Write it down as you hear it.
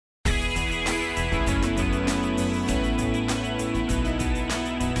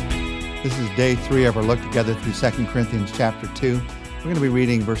This is day 3 of our look together through 2 Corinthians chapter 2. We're going to be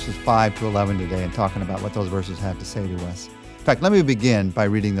reading verses 5 to 11 today and talking about what those verses have to say to us. In fact, let me begin by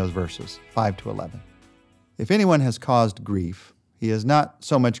reading those verses, 5 to 11. If anyone has caused grief, he has not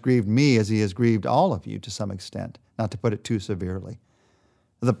so much grieved me as he has grieved all of you to some extent, not to put it too severely.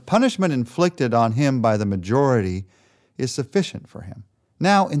 The punishment inflicted on him by the majority is sufficient for him.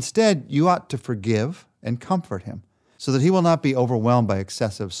 Now, instead, you ought to forgive and comfort him, so that he will not be overwhelmed by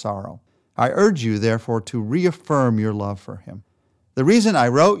excessive sorrow. I urge you, therefore, to reaffirm your love for him. The reason I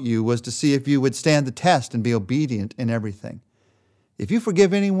wrote you was to see if you would stand the test and be obedient in everything. If you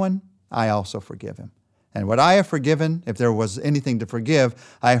forgive anyone, I also forgive him. And what I have forgiven, if there was anything to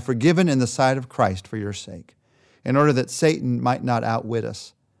forgive, I have forgiven in the sight of Christ for your sake, in order that Satan might not outwit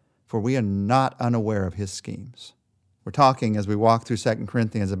us, for we are not unaware of his schemes. We're talking as we walk through 2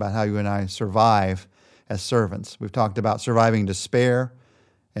 Corinthians about how you and I survive as servants. We've talked about surviving despair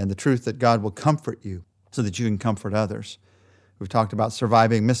and the truth that God will comfort you so that you can comfort others. We've talked about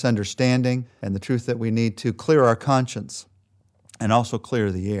surviving misunderstanding and the truth that we need to clear our conscience and also clear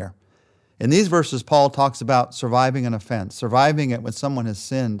the air. In these verses, Paul talks about surviving an offense, surviving it when someone has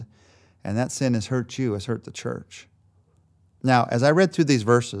sinned, and that sin has hurt you, has hurt the church. Now, as I read through these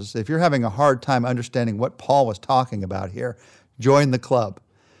verses, if you're having a hard time understanding what Paul was talking about here, join the club.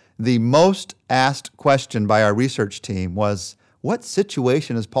 The most asked question by our research team was, what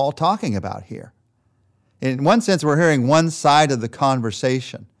situation is Paul talking about here? In one sense, we're hearing one side of the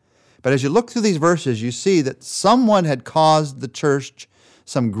conversation. But as you look through these verses, you see that someone had caused the church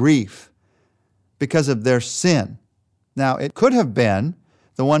some grief because of their sin. Now, it could have been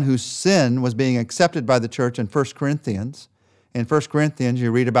the one whose sin was being accepted by the church in 1 Corinthians. In 1 Corinthians, you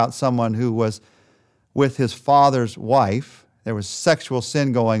read about someone who was with his father's wife. There was sexual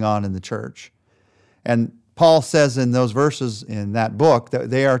sin going on in the church. And Paul says in those verses in that book that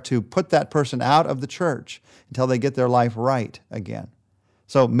they are to put that person out of the church until they get their life right again.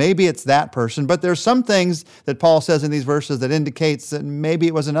 So maybe it's that person, but there's some things that Paul says in these verses that indicates that maybe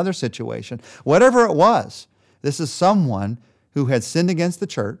it was another situation. Whatever it was, this is someone who had sinned against the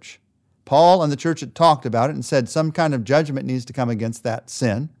church. Paul and the church had talked about it and said some kind of judgment needs to come against that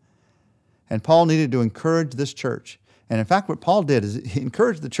sin. And Paul needed to encourage this church. And in fact, what Paul did is he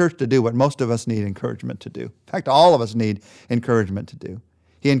encouraged the church to do what most of us need encouragement to do. In fact, all of us need encouragement to do.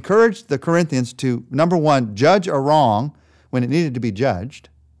 He encouraged the Corinthians to, number one, judge a wrong when it needed to be judged.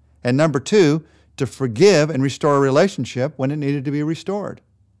 And number two, to forgive and restore a relationship when it needed to be restored.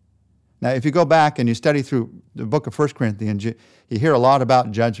 Now, if you go back and you study through the book of 1 Corinthians, you hear a lot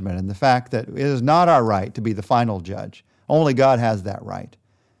about judgment and the fact that it is not our right to be the final judge. Only God has that right.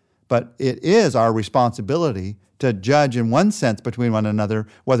 But it is our responsibility to judge in one sense between one another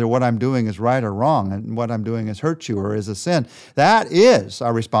whether what I'm doing is right or wrong and what I'm doing has hurt you or is a sin. That is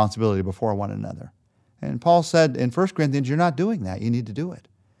our responsibility before one another. And Paul said in 1 Corinthians, you're not doing that. You need to do it.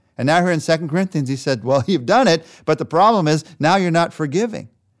 And now here in 2 Corinthians, he said, well, you've done it, but the problem is now you're not forgiving.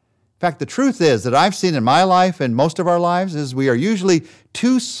 In fact, the truth is that I've seen in my life and most of our lives is we are usually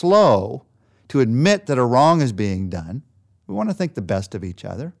too slow to admit that a wrong is being done. We want to think the best of each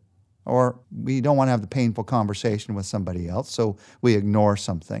other. Or we don't want to have the painful conversation with somebody else, so we ignore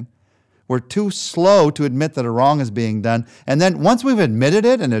something. We're too slow to admit that a wrong is being done. And then once we've admitted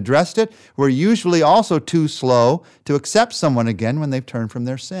it and addressed it, we're usually also too slow to accept someone again when they've turned from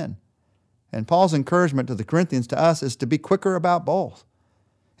their sin. And Paul's encouragement to the Corinthians, to us, is to be quicker about both.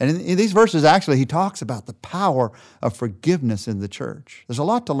 And in these verses, actually, he talks about the power of forgiveness in the church. There's a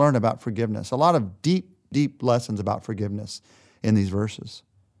lot to learn about forgiveness, a lot of deep, deep lessons about forgiveness in these verses.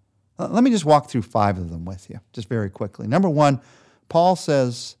 Let me just walk through 5 of them with you, just very quickly. Number 1, Paul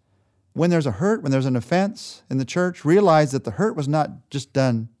says, when there's a hurt, when there's an offense in the church, realize that the hurt was not just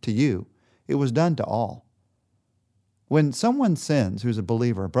done to you. It was done to all. When someone sins who's a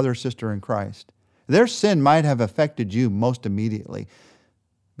believer, a brother or sister in Christ, their sin might have affected you most immediately.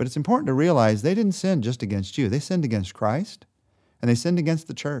 But it's important to realize they didn't sin just against you. They sinned against Christ, and they sinned against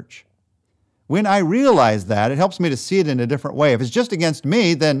the church. When I realize that, it helps me to see it in a different way. If it's just against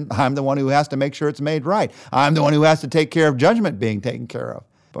me, then I'm the one who has to make sure it's made right. I'm the one who has to take care of judgment being taken care of.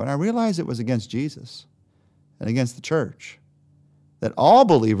 But when I realize it was against Jesus and against the church, that all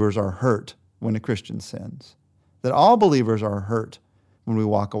believers are hurt when a Christian sins, that all believers are hurt when we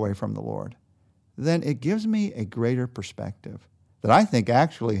walk away from the Lord, then it gives me a greater perspective that I think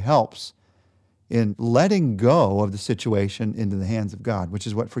actually helps in letting go of the situation into the hands of God, which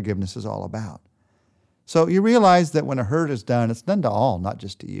is what forgiveness is all about. So you realize that when a hurt is done, it's done to all, not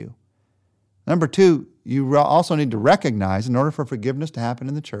just to you. Number 2, you also need to recognize, in order for forgiveness to happen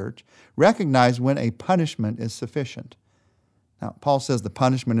in the church, recognize when a punishment is sufficient. Now, Paul says the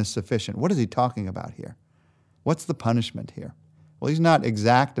punishment is sufficient. What is he talking about here? What's the punishment here? Well, he's not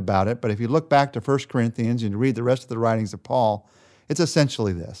exact about it, but if you look back to 1 Corinthians and you read the rest of the writings of Paul, it's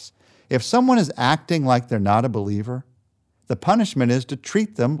essentially this. If someone is acting like they're not a believer, the punishment is to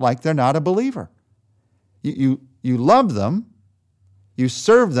treat them like they're not a believer. You love them, you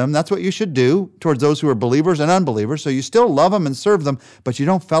serve them, that's what you should do towards those who are believers and unbelievers, so you still love them and serve them, but you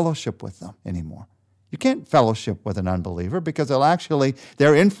don't fellowship with them anymore. You can't fellowship with an unbeliever because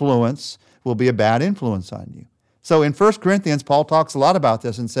their influence will be a bad influence on you. So in 1 Corinthians, Paul talks a lot about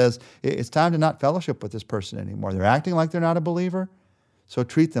this and says, it's time to not fellowship with this person anymore. They're acting like they're not a believer, so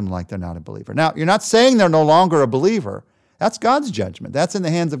treat them like they're not a believer. Now, you're not saying they're no longer a believer. That's God's judgment. That's in the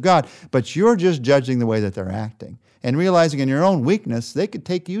hands of God. But you're just judging the way that they're acting and realizing in your own weakness, they could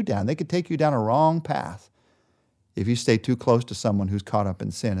take you down. They could take you down a wrong path if you stay too close to someone who's caught up in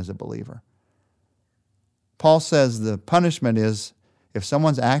sin as a believer. Paul says the punishment is if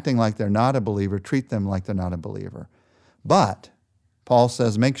someone's acting like they're not a believer, treat them like they're not a believer. But Paul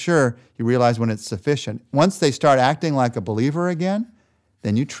says make sure you realize when it's sufficient. Once they start acting like a believer again,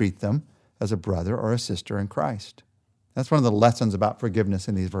 then you treat them as a brother or a sister in Christ. That's one of the lessons about forgiveness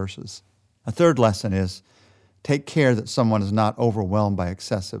in these verses. A third lesson is take care that someone is not overwhelmed by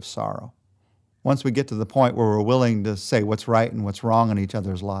excessive sorrow. Once we get to the point where we're willing to say what's right and what's wrong in each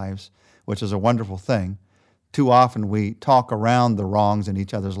other's lives, which is a wonderful thing, too often we talk around the wrongs in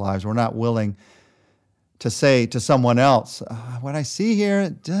each other's lives. We're not willing to say to someone else, what I see here,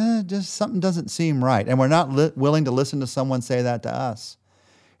 just something doesn't seem right. And we're not willing to listen to someone say that to us.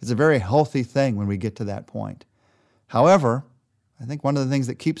 It's a very healthy thing when we get to that point. However, I think one of the things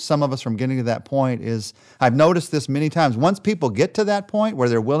that keeps some of us from getting to that point is, I've noticed this many times, once people get to that point where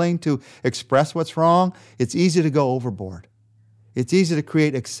they're willing to express what's wrong, it's easy to go overboard. It's easy to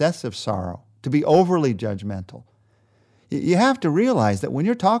create excessive sorrow, to be overly judgmental. You have to realize that when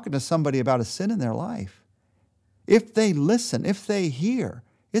you're talking to somebody about a sin in their life, if they listen, if they hear,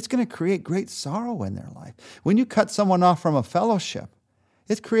 it's going to create great sorrow in their life. When you cut someone off from a fellowship,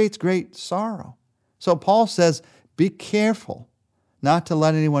 it creates great sorrow. So Paul says, be careful not to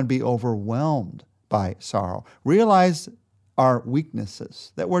let anyone be overwhelmed by sorrow. Realize our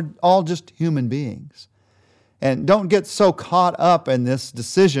weaknesses, that we're all just human beings. And don't get so caught up in this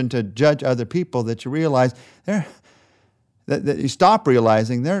decision to judge other people that you realize that you stop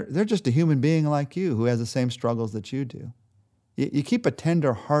realizing they're just a human being like you who has the same struggles that you do. You keep a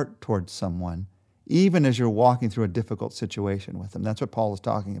tender heart towards someone, even as you're walking through a difficult situation with them. That's what Paul is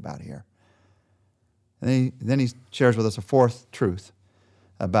talking about here. And then he shares with us a fourth truth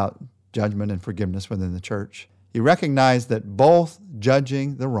about judgment and forgiveness within the church. You recognize that both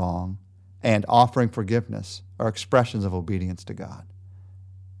judging the wrong and offering forgiveness are expressions of obedience to God.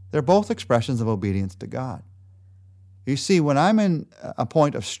 They're both expressions of obedience to God. You see, when I'm in a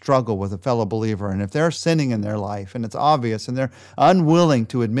point of struggle with a fellow believer, and if they're sinning in their life, and it's obvious, and they're unwilling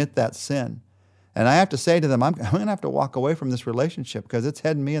to admit that sin, and I have to say to them, I'm going to have to walk away from this relationship because it's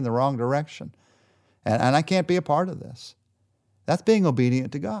heading me in the wrong direction, and I can't be a part of this. That's being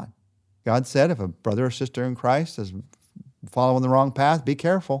obedient to God. God said if a brother or sister in Christ is following the wrong path, be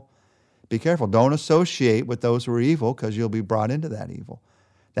careful. Be careful. Don't associate with those who are evil because you'll be brought into that evil.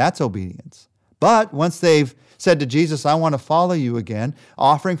 That's obedience. But once they've said to Jesus, I want to follow you again,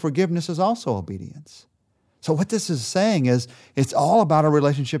 offering forgiveness is also obedience. So what this is saying is it's all about our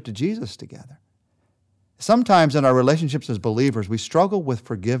relationship to Jesus together. Sometimes in our relationships as believers, we struggle with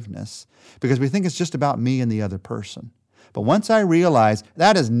forgiveness because we think it's just about me and the other person. But once I realize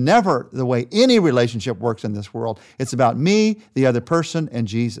that is never the way any relationship works in this world, it's about me, the other person, and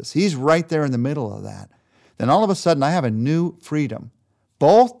Jesus. He's right there in the middle of that. Then all of a sudden I have a new freedom,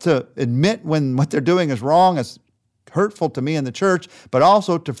 both to admit when what they're doing is wrong, is hurtful to me and the church, but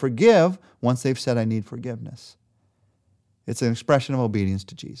also to forgive once they've said I need forgiveness. It's an expression of obedience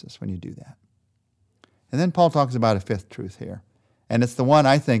to Jesus when you do that. And then Paul talks about a fifth truth here. And it's the one,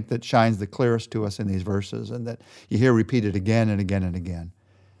 I think, that shines the clearest to us in these verses and that you hear repeated again and again and again.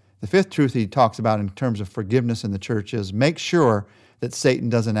 The fifth truth he talks about in terms of forgiveness in the church is make sure that Satan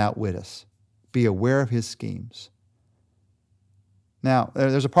doesn't outwit us. Be aware of his schemes. Now,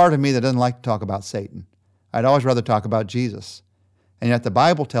 there's a part of me that doesn't like to talk about Satan. I'd always rather talk about Jesus. And yet the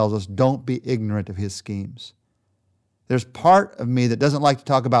Bible tells us don't be ignorant of his schemes. There's part of me that doesn't like to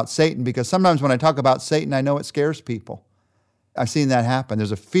talk about Satan because sometimes when I talk about Satan, I know it scares people. I've seen that happen.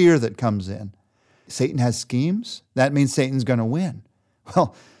 There's a fear that comes in. Satan has schemes? That means Satan's going to win.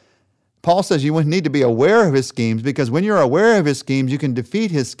 Well, Paul says you need to be aware of his schemes because when you're aware of his schemes, you can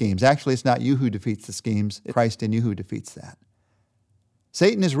defeat his schemes. Actually, it's not you who defeats the schemes. It's Christ in you who defeats that.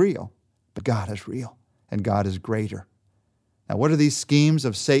 Satan is real, but God is real, and God is greater. Now, what are these schemes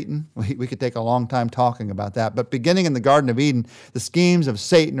of Satan? We could take a long time talking about that. But beginning in the Garden of Eden, the schemes of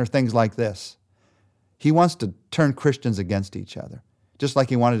Satan are things like this. He wants to turn Christians against each other, just like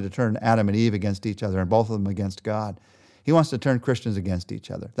he wanted to turn Adam and Eve against each other and both of them against God. He wants to turn Christians against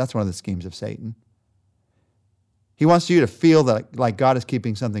each other. That's one of the schemes of Satan. He wants you to feel that like God is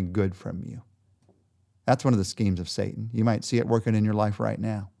keeping something good from you. That's one of the schemes of Satan. You might see it working in your life right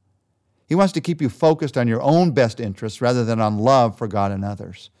now. He wants to keep you focused on your own best interests rather than on love for God and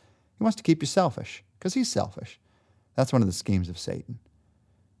others. He wants to keep you selfish because he's selfish. That's one of the schemes of Satan.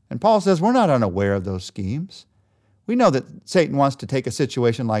 And Paul says we're not unaware of those schemes. We know that Satan wants to take a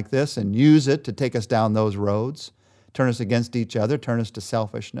situation like this and use it to take us down those roads, turn us against each other, turn us to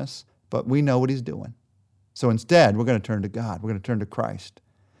selfishness, but we know what he's doing. So instead, we're going to turn to God. We're going to turn to Christ,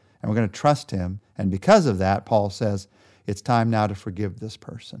 and we're going to trust him. And because of that, Paul says, it's time now to forgive this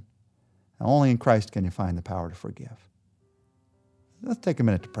person. Now, only in Christ can you find the power to forgive. Let's take a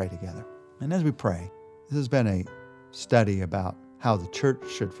minute to pray together. And as we pray, this has been a study about how the church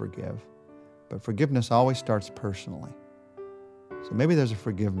should forgive, but forgiveness always starts personally. So maybe there's a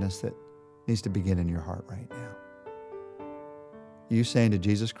forgiveness that needs to begin in your heart right now. You saying to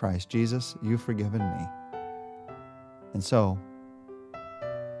Jesus Christ, Jesus, you've forgiven me. And so,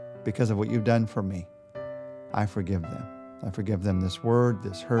 because of what you've done for me, I forgive them. I forgive them this word,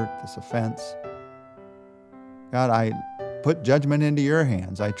 this hurt, this offense. God, I put judgment into your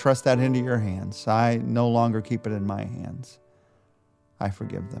hands. I trust that into your hands. I no longer keep it in my hands. I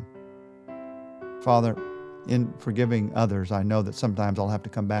forgive them. Father, in forgiving others, I know that sometimes I'll have to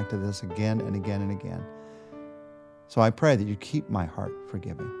come back to this again and again and again. So I pray that you keep my heart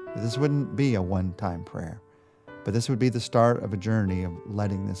forgiving. That this wouldn't be a one-time prayer, but this would be the start of a journey of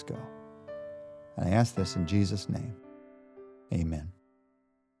letting this go. And I ask this in Jesus' name. Amen.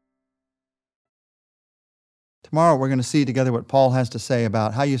 Tomorrow we're going to see together what Paul has to say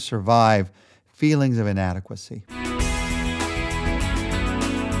about how you survive feelings of inadequacy.